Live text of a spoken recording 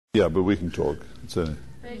Yeah, but we can talk. It's only...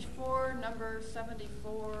 Page 4, number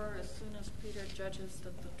 74, as soon as Peter judges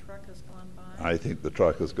that the truck has gone by. I think the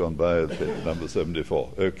truck has gone by at number 74.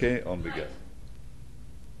 Okay, on we go.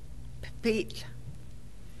 Pepil.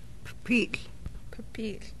 Pepil.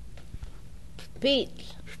 Pepil. Pepil.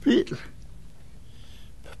 Pepil.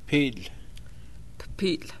 Pepil.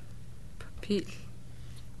 Pepil. Pepil.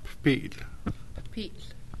 Pepil. Pepil.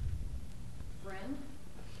 Friend?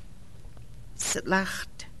 Slacht.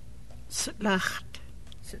 Slacht.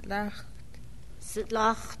 Slacht.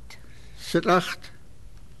 Slacht. Slacht.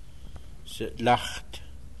 Slacht.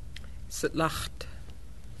 Slacht.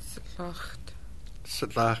 Slacht.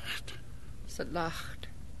 Slacht. Slacht.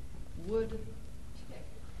 Wood.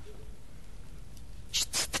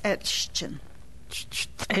 Stelchen.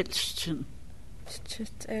 Stelchen.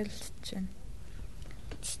 Stelchen.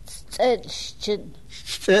 Stelchen.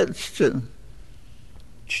 Stelchen.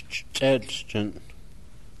 Stelchen.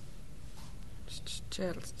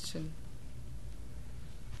 Stelchen.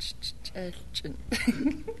 Stelchen.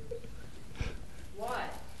 Why?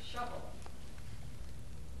 Shovel.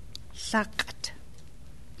 Sacket.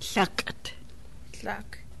 Sacket.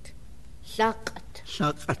 Slakt. Sacket.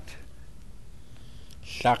 Sacket.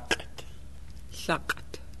 Slakt.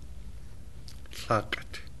 Slakt.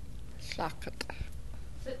 Sacket. Slakt.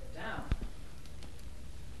 Sit down.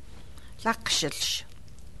 Lakshels.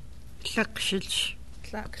 Lakshels.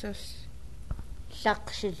 Slaksels.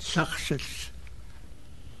 Lakshels. Saxels.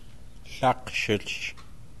 Slaksels.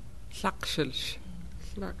 Slaksels.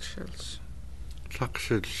 Slaksels.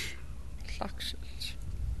 Saxels. Slaksels.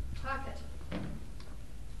 Pocket.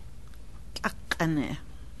 Akane.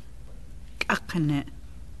 Akane.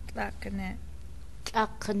 Akne.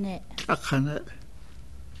 Akane. Akane.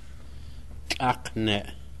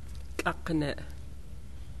 Akne. Akne.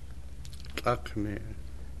 Akne.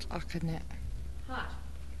 Akne. Hot.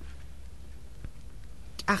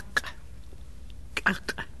 Ak.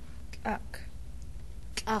 Ak. Ak.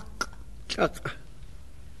 Ak. Klak.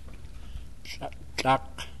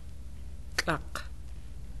 Klak. Klak.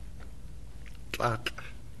 Klak.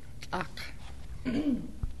 Klak. To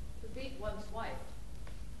beat one's wife.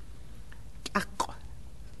 Ak.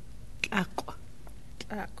 Ak.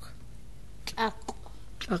 Klak. Ak.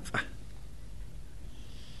 Klak.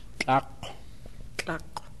 Klak. Klak.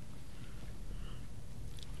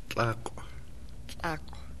 Klak. Klak.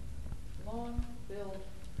 Long-billed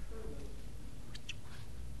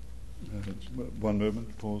curlew. One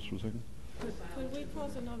moment, pause for a second. Could we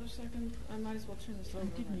pause another second? I might as well turn this over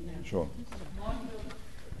right now. Sure. Long-billed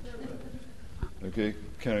curlew. Okay,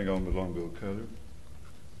 carrying on with long-billed curlew.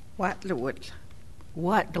 Watlwood.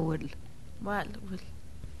 Watlwood. Wildwood.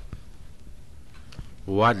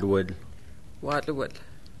 Wildwood. Wildwood.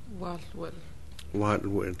 Wildwood.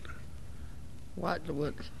 Wildwood.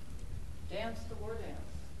 Wildwood. Dance the war dance.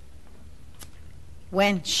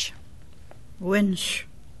 Wench. Wench.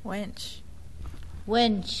 Wench.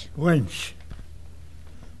 Wench. Wench.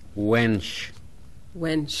 Wench.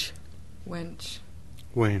 Wench. Wench.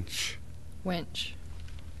 Wench. Wench.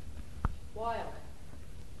 Wild.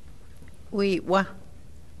 Weewa.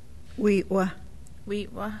 Weewa.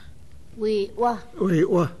 Weewa. Weewa.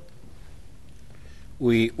 Weewa.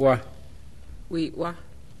 Weewa. Weewa.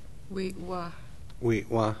 Weewa.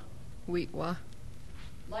 Weewa. Weewa.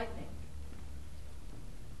 Lightning.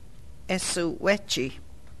 Esuwechi.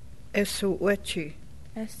 Esuwechi.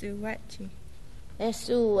 Esuwechi.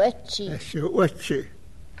 Esuwechi. Esuwechi.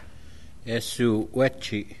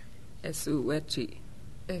 Esuwechi. Esuwechi.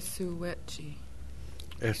 Esuwechi.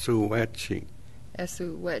 Esuwechi.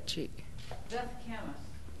 Esuwechi. Beth Camus.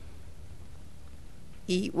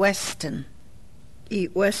 E Weston. E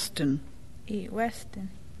Weston. E Weston.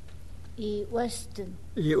 E Weston.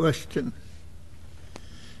 E Weston.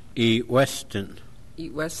 E Weston. E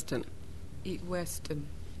Weston. E Weston.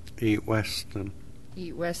 E Weston.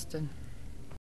 E Weston.